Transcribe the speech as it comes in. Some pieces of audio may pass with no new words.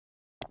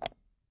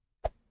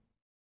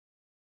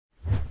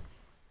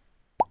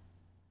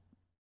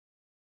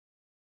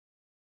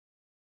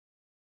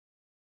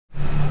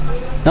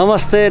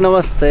नमस्ते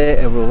नमस्ते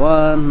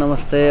एभ्रिवान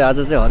नमस्ते।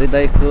 आज चाहिँ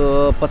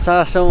हरिदाईको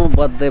 50औं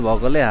बर्थडे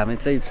भएकोले हामी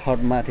चाहिँ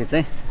छठमाथि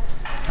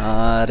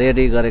चाहिँ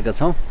रेडी गरेका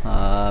छौं।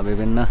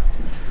 विभिन्न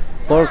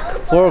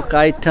पोर्क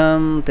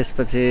आइटम,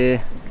 त्यसपछि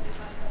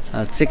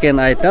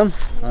चिकन आइटम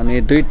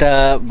अनि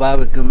दुईटा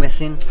बारबेक्यू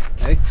मेसिन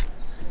है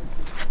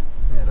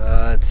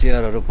र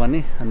चेयरहरु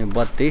पनि अनि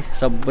बत्ती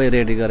सबै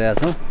रेडी गरेका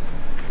छौं।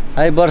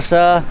 हाई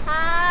वर्षा।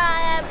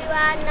 हाई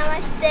एभ्रिवान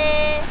नमस्ते।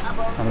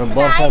 हाम्रो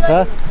वर्षा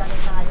छ।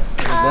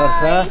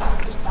 वर्षा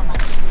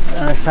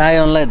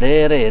सायनलाई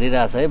धेरै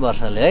हेरिरहेछ है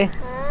वर्षाले है।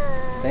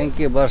 थ्यांक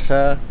यू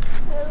वर्षा।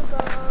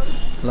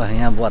 ल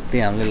यहाँ बत्ती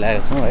हामीले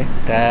ल्याएका छौं है,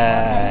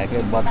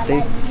 ट्याक्कै बत्ती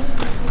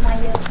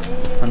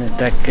अनि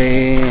ट्याक्कै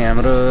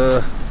हाम्रो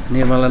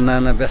निर्मला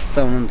नाना व्यस्त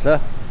हुनुहुन्छ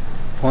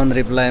फोन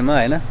रिप्लाईमा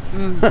हैन।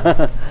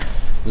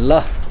 ल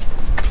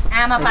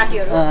आमा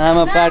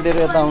पार्टीहरु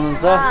यता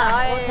हुनुहुन्छ।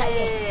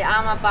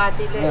 आमा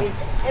पार्टीले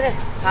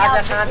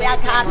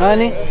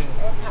अनि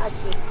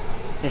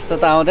यस्तो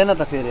त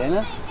आउँदैन त फेरि हैन।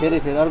 फेरि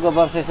अर्को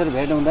वर्ष यसरी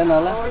भेट हुँदैन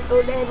होला।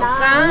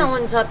 कहाँ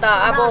हुन्छ त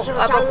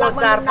अबको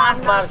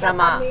 4-5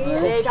 वर्षमा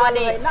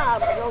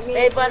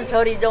त्यही पनि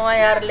छोरी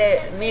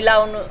जवाइहरुले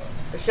मिलाउनु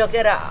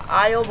सकेर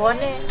आयो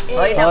भने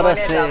होइन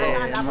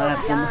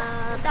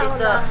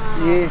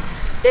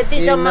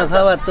त्यतिसम्म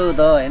खावा तु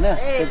त हैन।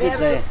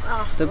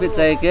 टुपी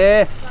चाहिँ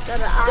के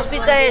टुपी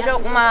चाहिँ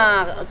यसोकमा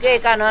के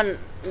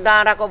कानन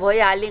डाँडाको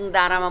भइहालिङ,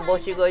 डाँडामा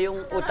बसी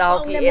गयौं, उता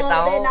हो कि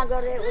यता हो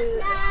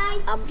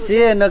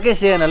सिएन के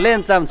सिएन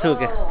लेन्चाम छु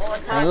के।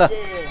 ल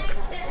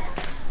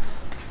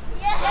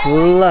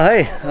ल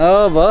है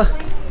अब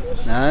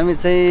हामी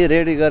चाहिँ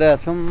रेडी गरेका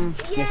छौं।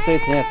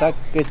 यस्तै छ यहाँ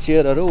टक्कै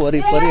चेयरहरु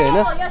वरिपरि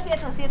हैन।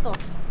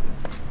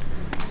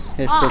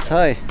 यस्तो छ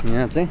है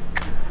यहाँ चाहिँ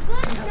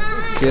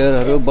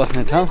चेयरहरु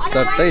बस्ने ठाउँ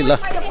चट्टै। ल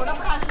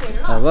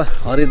अब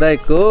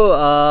हरिदाईको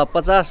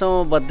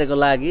 50औं बर्थडेको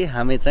लागि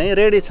हामी चाहिँ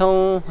रेडी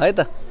छौं है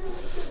त।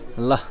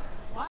 ल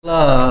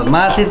ल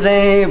माथि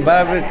चाहिँ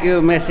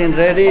बारबेक्यू मेसिन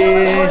रेडी।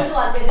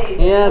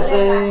 यहाँ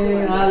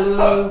चाहिँ आलु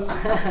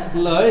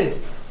ल है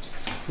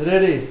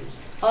रेडी।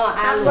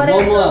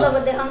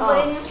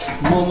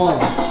 मोमो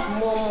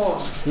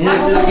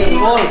यहाँ चाहिँ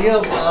यो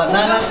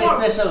नाना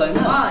स्पेशल हैन।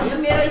 यो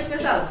मेरो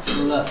स्पेशल।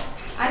 ल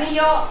अनि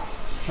यो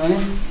के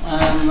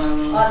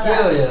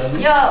हो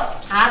यो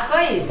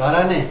हातकै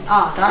धराने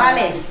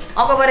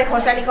अकबरे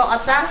खोर्सानीको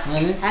अचार।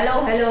 हेलो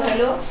हेलो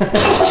हेलो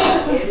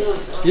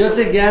यो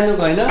चाहिँ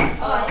ज्ञानुको हैन। यो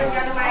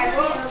ज्ञानु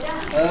मायाको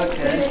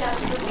ओके।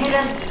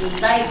 मेरो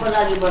दाइको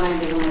लागि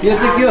बनाइदिएको। यो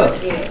चाहिँ के हो?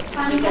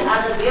 चिकन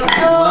आज यो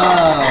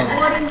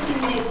बोरिङ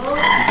सिनेको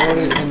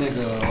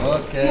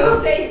ओके। त्यो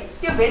चाहिँ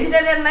त्यो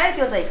भेजिटेरियन नै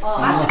त्यो चाहिँ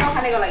मासु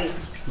नखानेको लागि।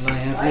 ल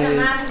यहाँ चाहिँ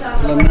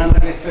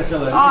नानाको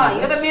स्पेशल हैन।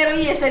 यो त मेरो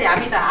यसरी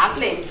हामी त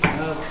हातले।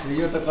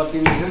 यो त कति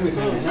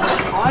मिठो हैन।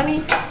 अनि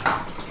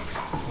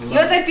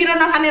यो चाहिँ पिरो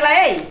नखानेलाई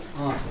है।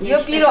 यो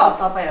पिरो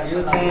तपाईहरु। यो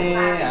चाहिँ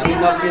हामी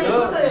नपिरो,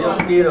 यो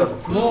पिरो।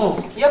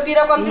 यो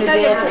पिरोको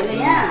किचडी यहाँ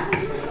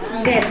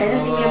चिने छैन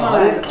तिमीले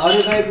मलाई।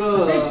 हरिदाईको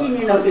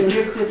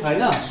 50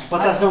 छैन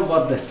 50औं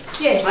बर्थडे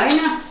के हैन।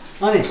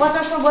 अनि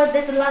 50औं बर्थडे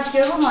त लास्ट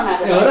इयरको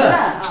मनाएको हो र।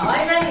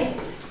 हैन नि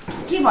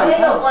के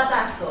भन्यो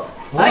 50 को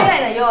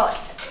हैन यो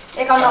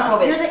 51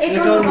 प्रोग्रेस। यो त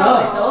 51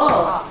 प्रोग्रेस हो।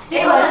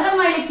 त्यही भएर त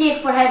मैले केक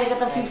पठाइदिएको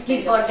त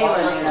 50 बर्थडे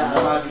भनेर।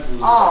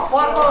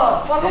 पर्को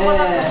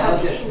 50 छ।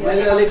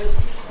 मैले अलिक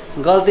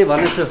गल्ती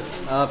भनेछु।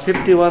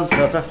 51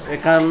 रहेछ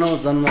 51औं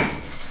जन्म।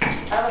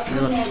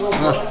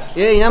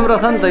 ए यहाँ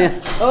रहेछ नि त यहाँ।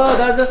 ओ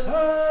दाजु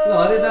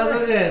हरि दाजु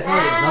ए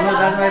सरी धनो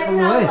दाजु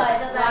आइपुग्नु है।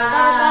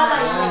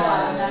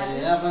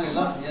 यहाँ पनि ल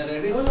यहाँ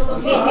रेडी।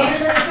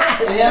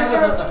 यहाँ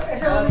रहेछ त।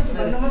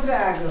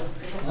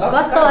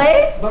 कस्तो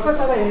है? भर्खर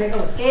तल हिँडेको।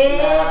 ए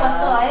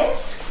कस्तो है?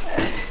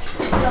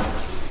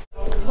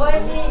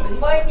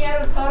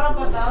 बहिनीहरु छोरा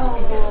पता हो।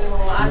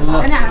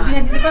 अनि हामीले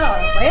दिदी पर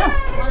भयो?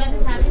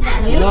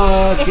 ल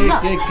के ल।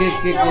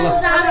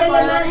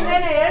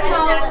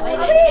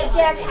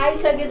 केक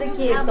आइसके चाहिँ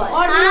केक त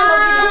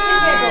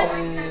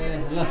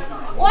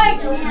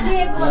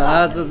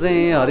आज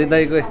चाहिँ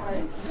हरिदाईको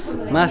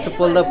मासु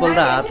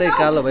पोल्दा हातै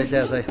कालो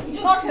भइसकेको छ है।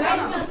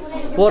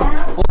 पोर्क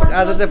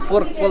आज चाहिँ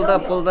पोर्क पोल्दा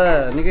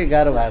निकै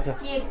गाह्रो भएको छ।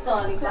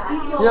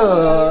 यो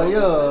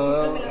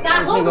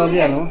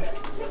गरिदिहाल्नु।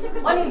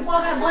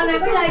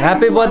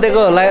 ह्याप्पी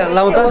बर्थडेको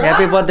लाउँ त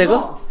ह्याप्पी बर्थडेको।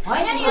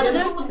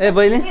 ए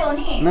बहिनी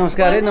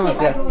नमस्कार है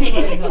नमस्कार।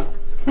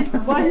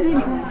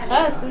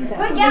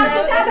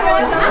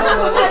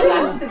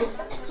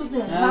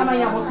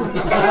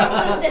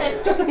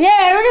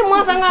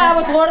 मसँग अब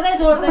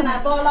छोड्दैन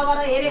तलबाट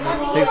हेरेको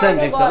ठिक छ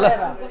ल।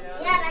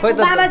 खोइ त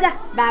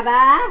बाबा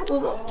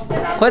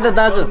खोइ त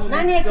दाजु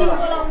नानी एकछिन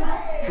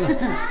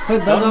खोइ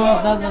दाजु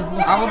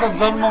अब त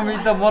जन्म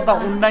मिति त म त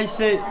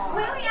 1900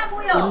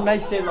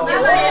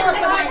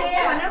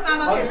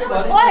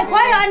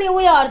 खोइ अनि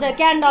उयोहरु चाहिँ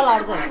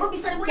क्यान्डलहरु चाहिँ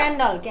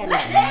क्यान्डल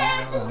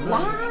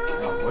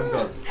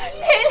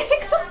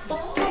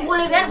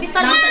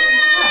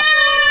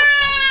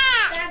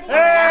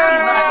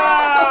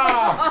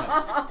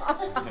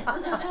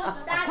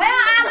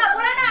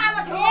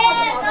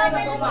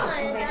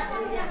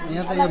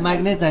त यो माइक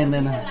नै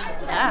चाहिँदैन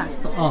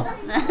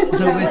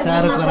सबै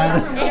साह्रो कराएर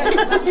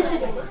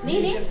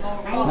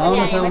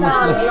आउनुहोस्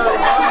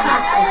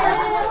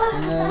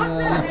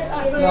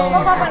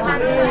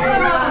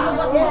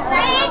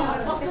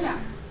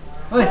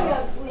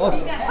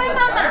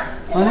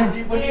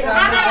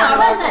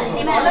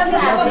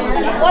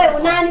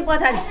नानी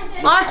पछाडि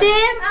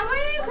असिम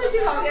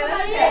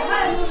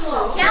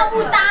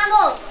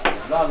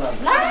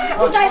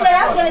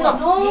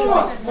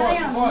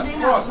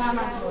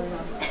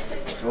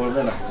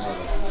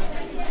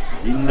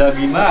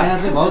जिन्दगीमा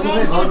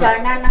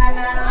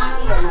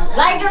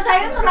लाइटर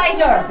चाहियो नि त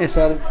लाइटर ए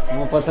सर म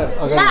पछाडि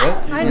अगाडि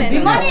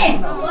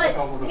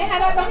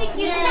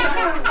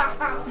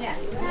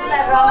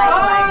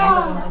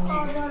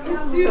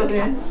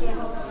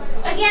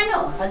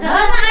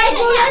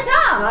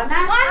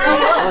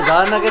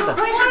झर्ना के त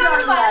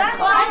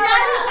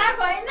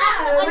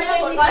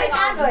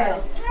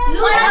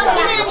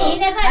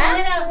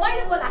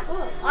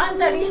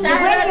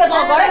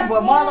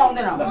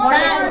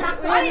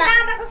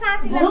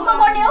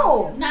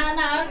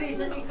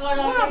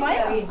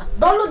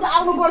डल्लो त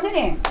आउनु पर्छ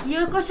नि यो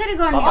कसरी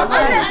गर्ने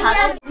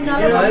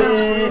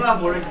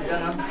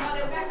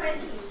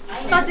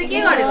के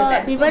गरेको त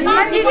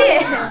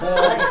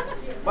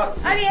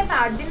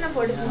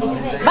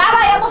बाबा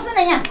यहाँ बस्नु न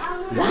यहाँ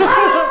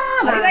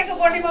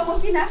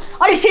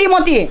अरे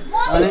श्रीमती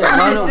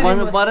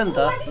भन्नु पर्यो नि त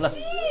ल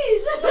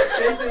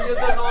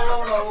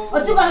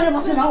चुप गरेर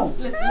बस्नु न हौ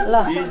ल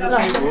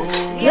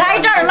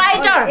लाइटर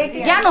लाइटर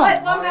ज्ञानो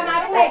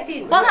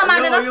पंखा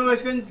मार्दैन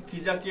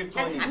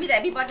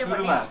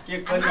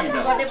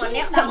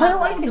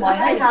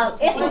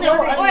यस्तो चाहिँ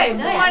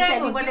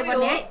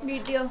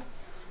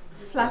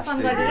फ्ल्यास अन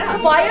गरेर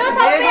भयो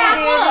सबै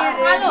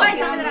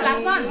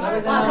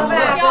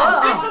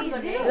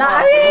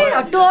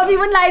टोपी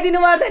पनि लगाइदिनु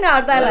पर्दैन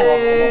हड्तालाई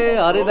ए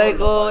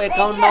हरिदाईको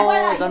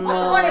 51औं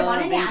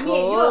जन्मदिनको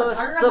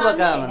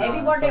शुभकामना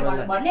हेपी बर्थडे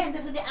भन्ने अनि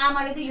त्यसपछि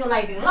आमाले चाहिँ यो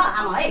लगाइदिनु ल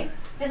आमा है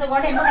त्यसो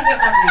गर्ने न के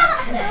काट्ने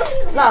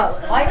ल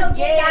हैन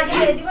के काट्ने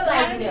यति पो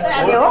लगाइदिनु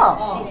हो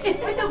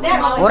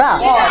हो र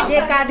के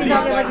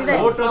काटिसकेपछि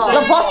चाहिँ ल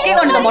फर्स्ट के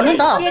गर्ने त भन्नु नि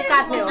त के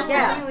काट्ने हो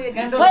क्या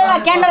पहिला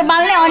क्यान्डल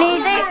बाल्ने अनि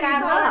चाहिँ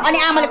अनि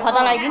आमाले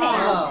खता लगाइदिने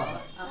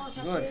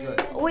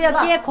उयो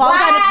के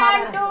खुवाउने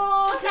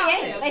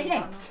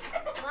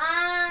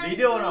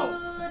भिडियो बनाऊ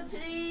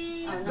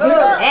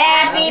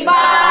Happy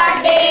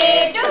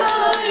birthday to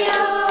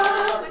you.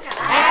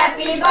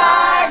 Happy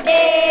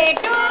birthday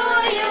to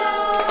you.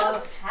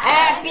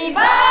 Happy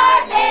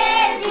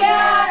birthday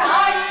dear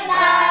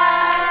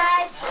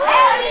Harinai.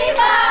 Happy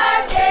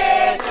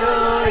birthday to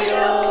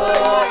you.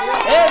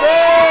 Hey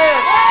babe.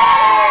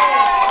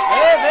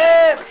 Hey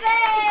babe.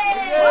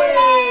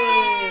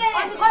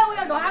 अनि खोइ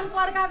उयो ढोङ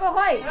पर्काको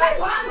खोइ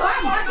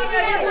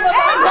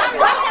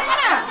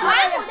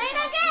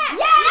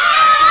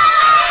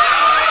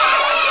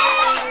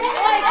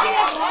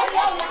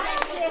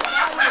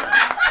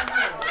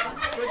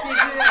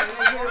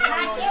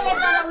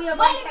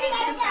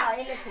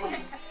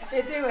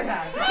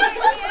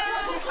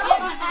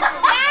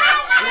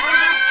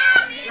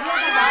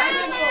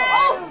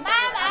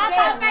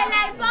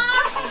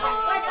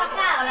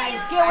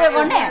के उयो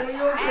गर्ने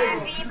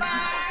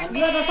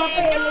यो त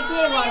सबै यसले के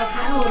गरेर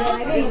खानु हुँदैन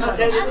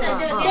के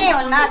के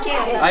हो न के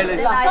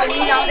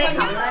मिलाउँदै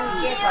खाउँदा नि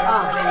के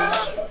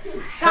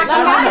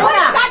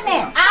फरक काट्ने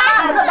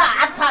हाम्रो त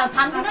हात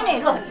थाम्दिनु नि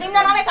ल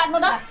तिनजनाले काट्नु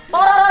त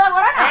तररर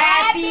गर न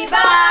happy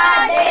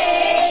birthday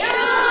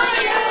to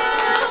you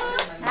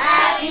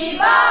happy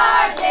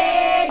birthday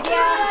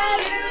dear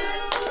you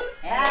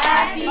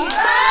happy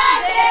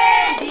birthday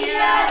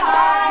dear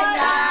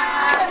हरा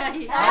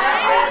ह्यापी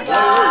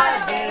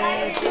बर्थडे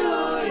टु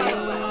यु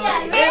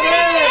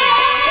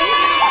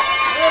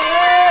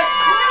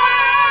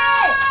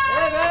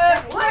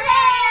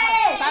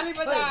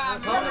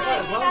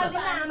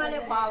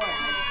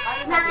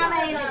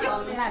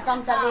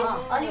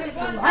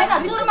होइन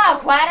सुरुमा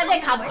खुवाएर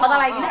चाहिँ खदा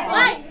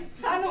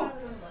लगाइदिनु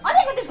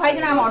अलिकति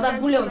खुवाइदिनु आमा हड्दा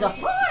बुल्यो हुन्छ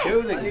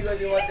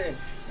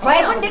खुवाइ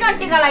पनि दिनु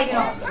टिका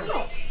लगाइदिनु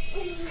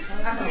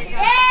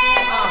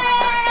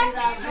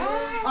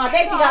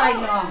त्यही टिका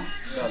लगाइदिनु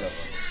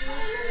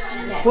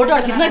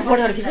फोटोहरू खिच्नु है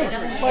फोटोहरू खिच्नु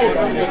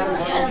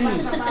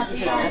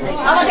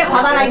अब चाहिँ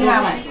खदा लगाइदिनु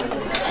आमा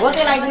हो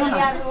त्यो लगाइदिनु न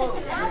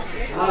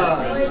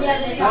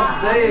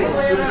सधैँ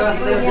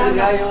सुस्वास्थ्य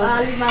दीर्घायु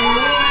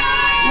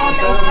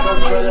निरन्तर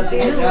प्रगति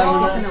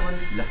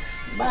कामना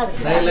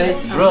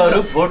ब्रोहरु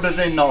फोटो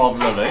चाहिँ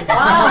नअपलोड है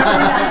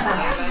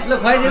ल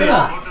खुवाइदिनु न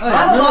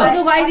भाउजू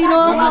खुवाइदिनु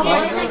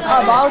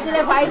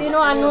भाउजूले खुवाइदिनु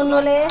अनि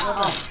नुनुले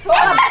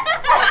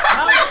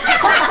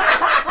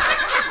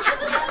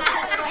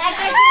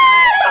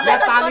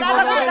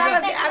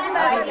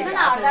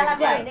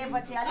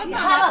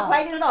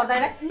खुवाइदिनु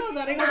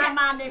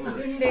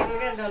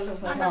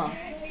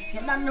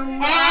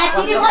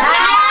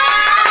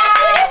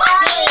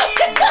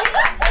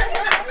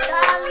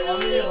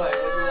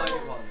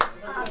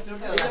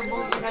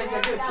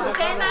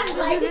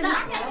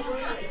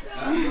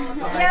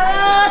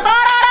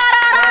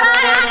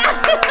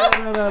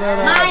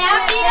त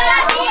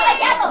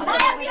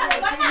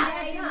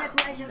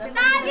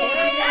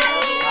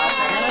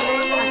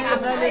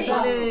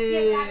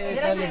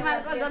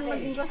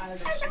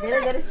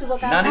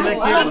नानीलाई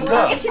के हुन्छ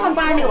एकछिनमा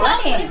बाँड्ने होला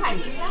नि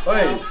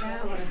ओइ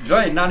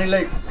जोइ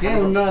नानीलाई के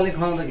हुन्न अलिक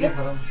खुवाउँदा के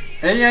फरक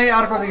यही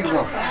अर्कोदेखि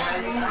गयो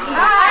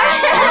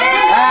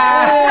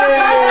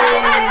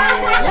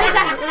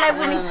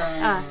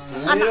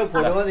मेरो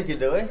फोटो मात्रै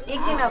खिच्दै है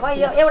एकछिन खै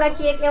यो एउटा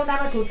केक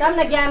एउटाको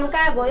छुट्टामा ज्ञानु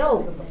कहाँ गयो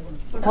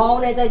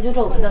खुवाउने चाहिँ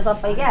जुठो हुन्छ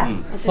सबै क्या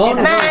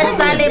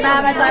मासाले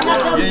बाबा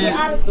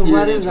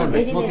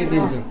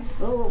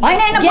होइन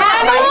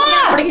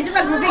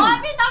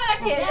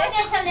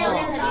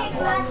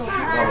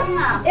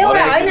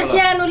एउटा होइन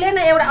सानोले न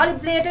एउटा अलिक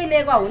प्लेटै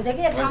लिएको हुन्थ्यो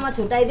कि एक ठाउँमा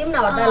छुट्याइदिउँ न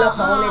हतालो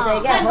खुवाउने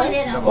चाहिँ क्या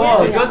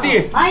ज्योति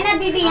होइन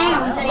दिदी यहीँ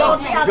हुन्छ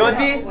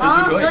ज्योति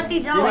ज्योति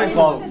जाऊ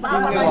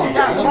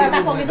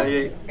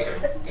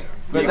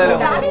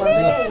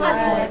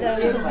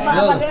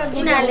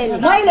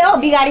मैले हो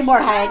बिगारी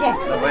बढाएँ क्या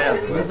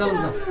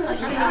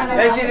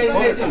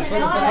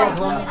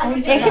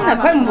एकछिन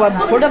खै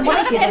फोटो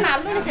पनि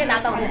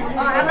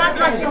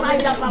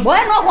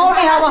भयो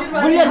नखुवाउने अब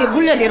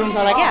गुलियो धेर हुन्छ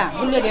होला क्या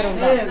गुलियो धेर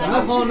हुन्छ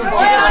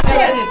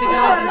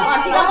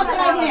टिका मात्रै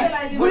लगाइदिने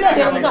गुलियो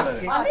धेर हुन्छ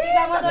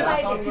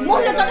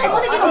मुखले चटाइ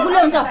कति किन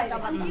गुलियो हुन्छ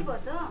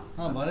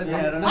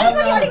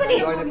अलिकति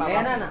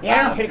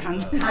हेर फेरि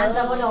खान्छ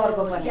पनि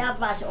अर्को पनि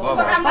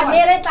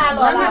मेरै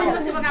पालो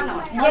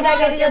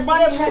केटाकेटी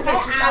जतिकै मुखले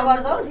खा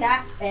गर्छ हौ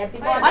ह्याप्पी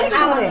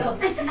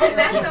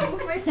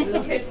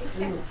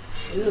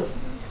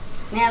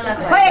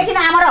खै एकछिन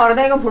आमा र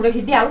हृदयको फोटो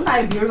खिचिहालौँ न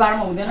अहिले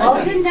भिडभाडमा हुँदैन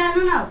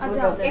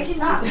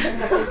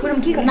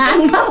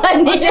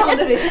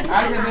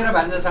मेरो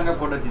भान्जासँग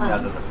फोटो खिच्नु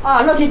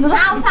ल खिच्नु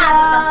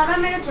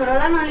मेरो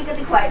छोरालाई पनि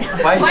अलिकति खुवाइदिनु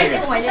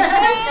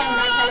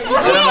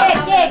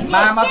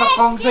मामा त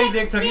कङ्सै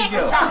देख्छ कि के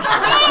हो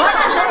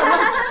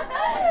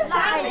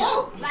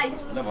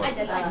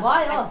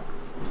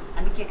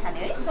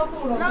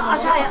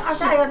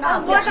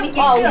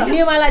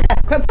निमालाई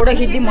खै फोटो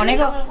खिचिदिउँ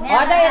भनेको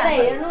यता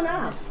हेर्नु न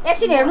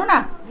एकछिन हेर्नु न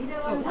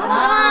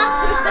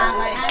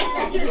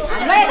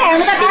ल यता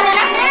हेर्नु त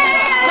तिनजना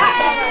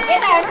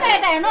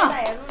यता हेर्नु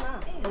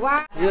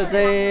यो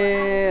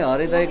चाहिँ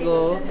हरिदाईको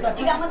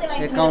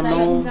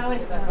 51औं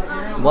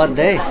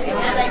बर्थडे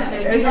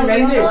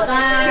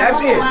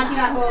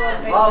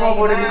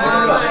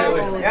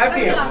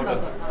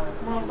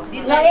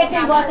ल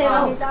एकछिन बसेर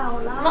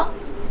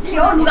के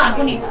हो लुगा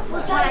पनि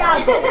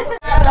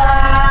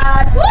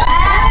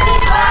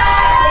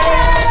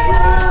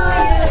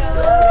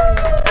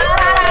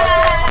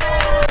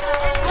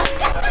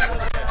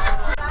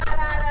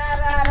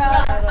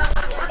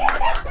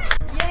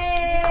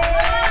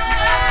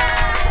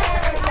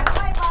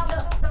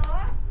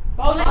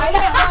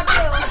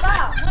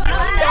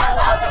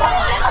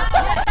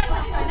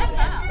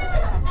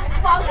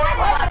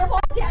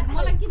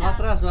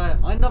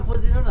होइन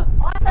पुजिदिनु न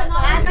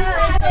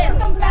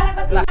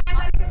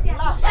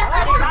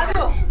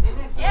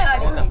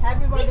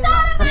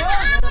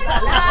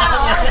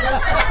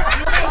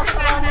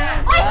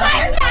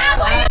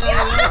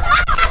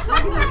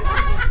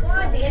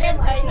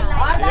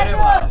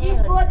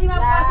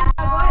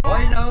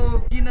होइन हौ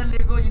किन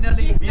लिएको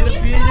यिनीहरूले मेरो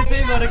बेइज्जतै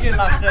गरेकै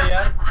लाग्छ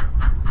यार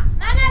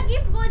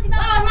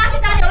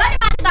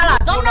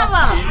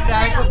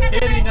हिँडिरहेको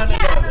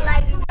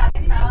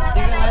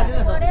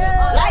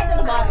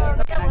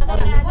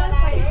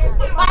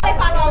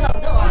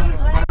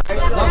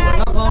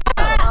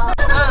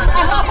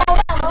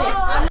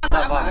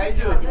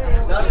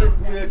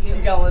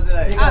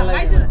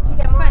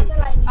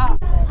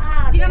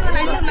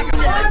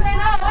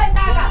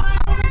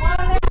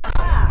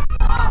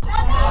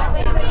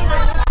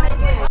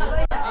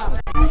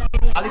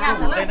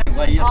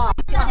फेरि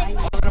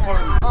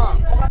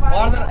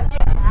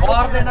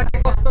पर्दैन के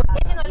कस्तो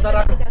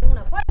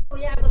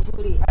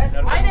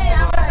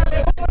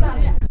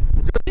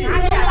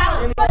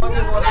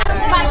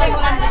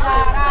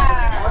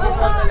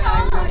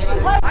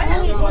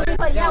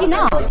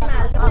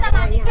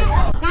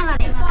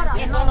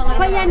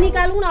यहाँ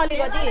निकालौँ न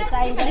अलिकति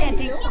चाहिन्छ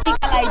टिका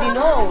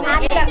लगाइदिनु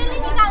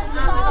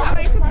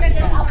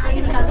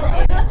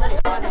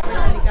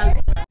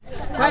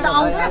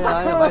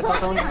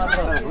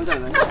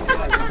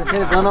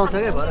फेरि गनाउँछ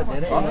क्या भरे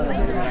धेरै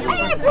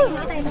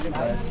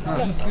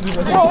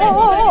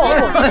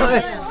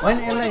होइन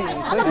यसलाई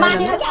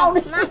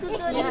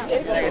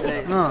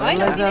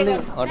अलिक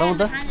हटाउँ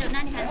त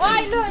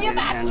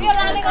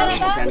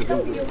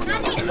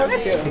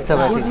ठिक छ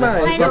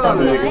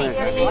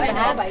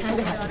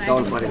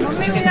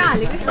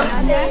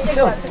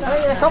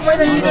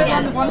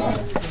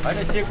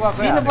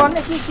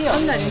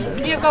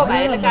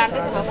भाइ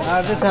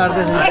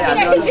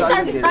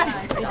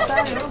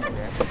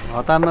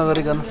हतार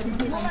नगरिकन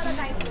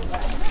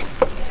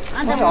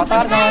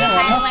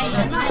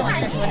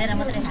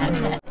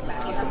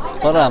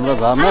तर हाम्रो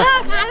घरमा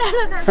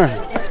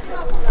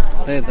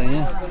त्यही त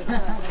यहाँ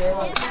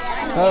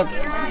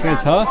के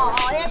छ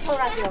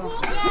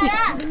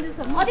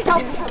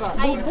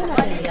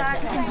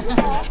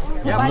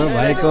हाम्रो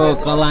भाइको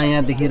कला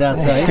यहाँ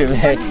देखिरहेको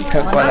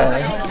छ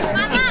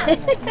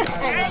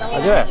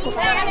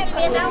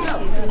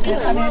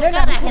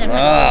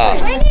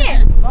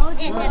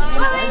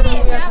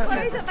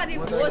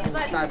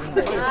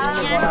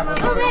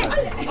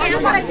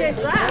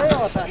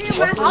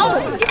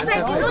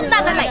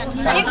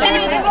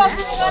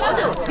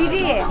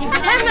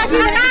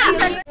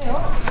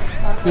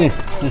है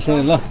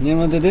यसरी ल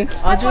निर्मल दिदी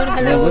हजुर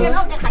है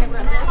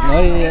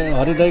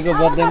हरिदाईको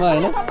बर्थडेमा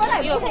होइन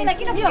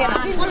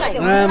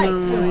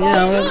यहाँ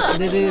हाम्रो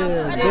दिदी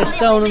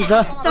व्यस्त हुनुहुन्छ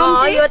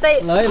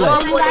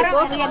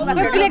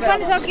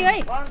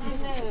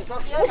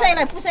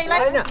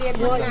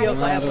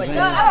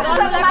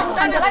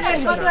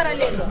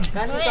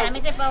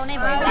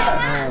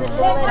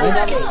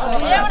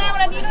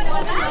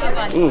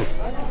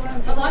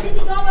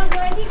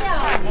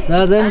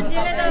साजन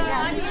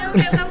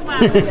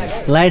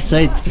लाइट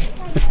सहित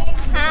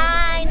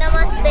हाय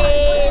नमस्ते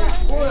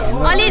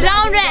अलि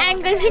राउन्ड र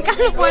एंगल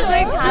निकाल्नु पर्छ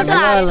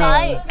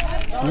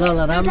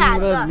ल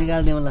राम्रो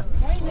निकाल्दिउँ ल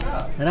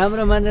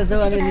राम्रो मान्छे छौ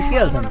अनि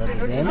निस्किहाल्छ नि त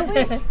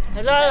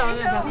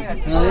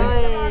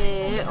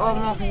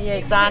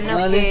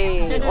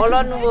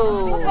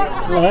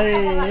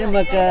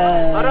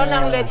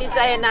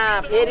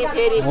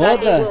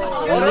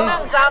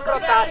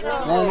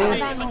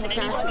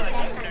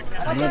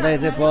हाम्रो दाइ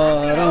चाहिँ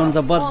पर हुन्छ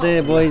बर्थडे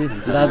बोय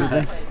दाजु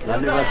चाहिँ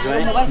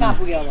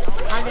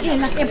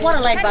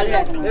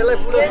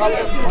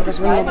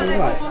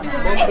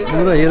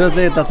हाम्रो हिरो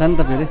चाहिँ यता छ नि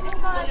त फेरि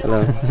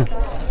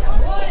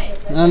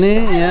अनि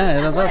यहाँ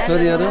हेर त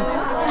छोरीहरू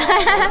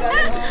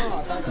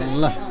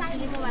ल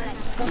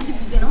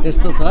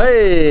यस्तो छ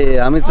है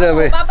हामी चाहिँ अब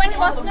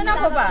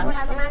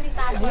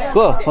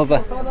को खोपा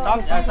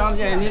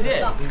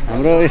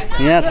हाम्रो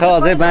यहाँ छ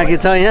अझै बाँकी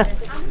छ यहाँ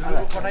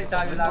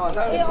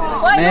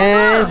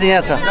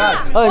यहाँ छ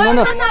ओइ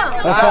नुनु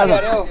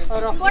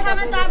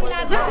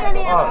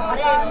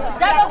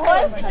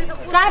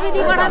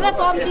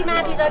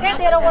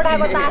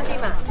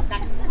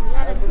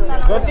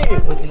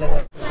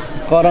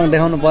करङ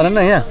देखाउनु परेन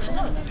यहाँ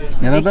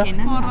हेर त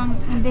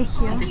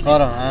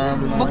करङ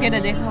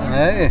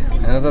है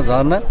हेर त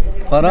झर्ना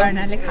करङ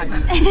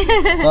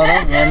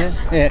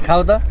ए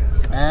खाऊ त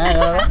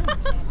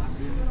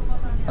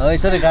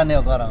यसरी खाने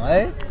हो करङ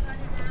है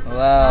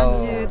वाउ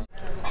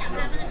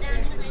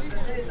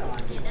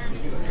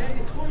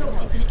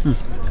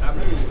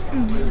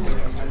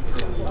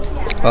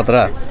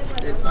खतरा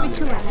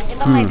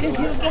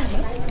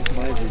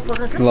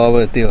ल अब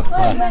त्यो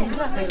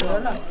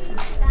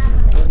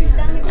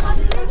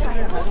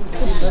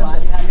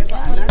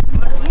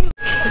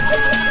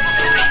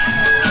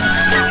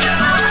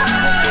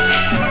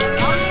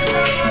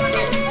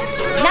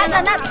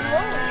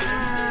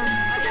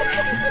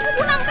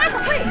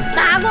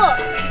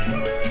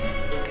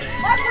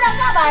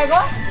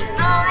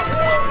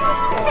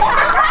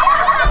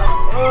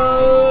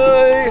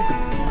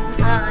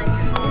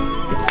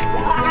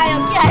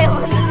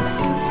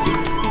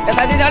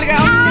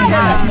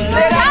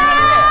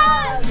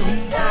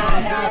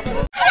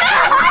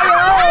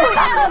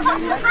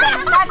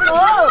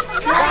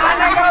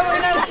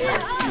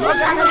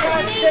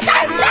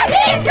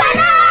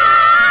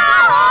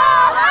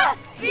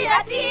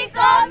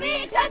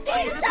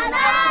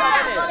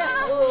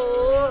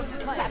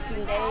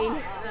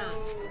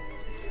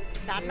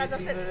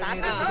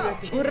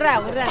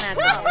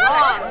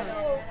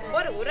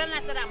हुर्रा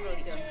नाच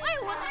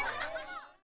राम्रो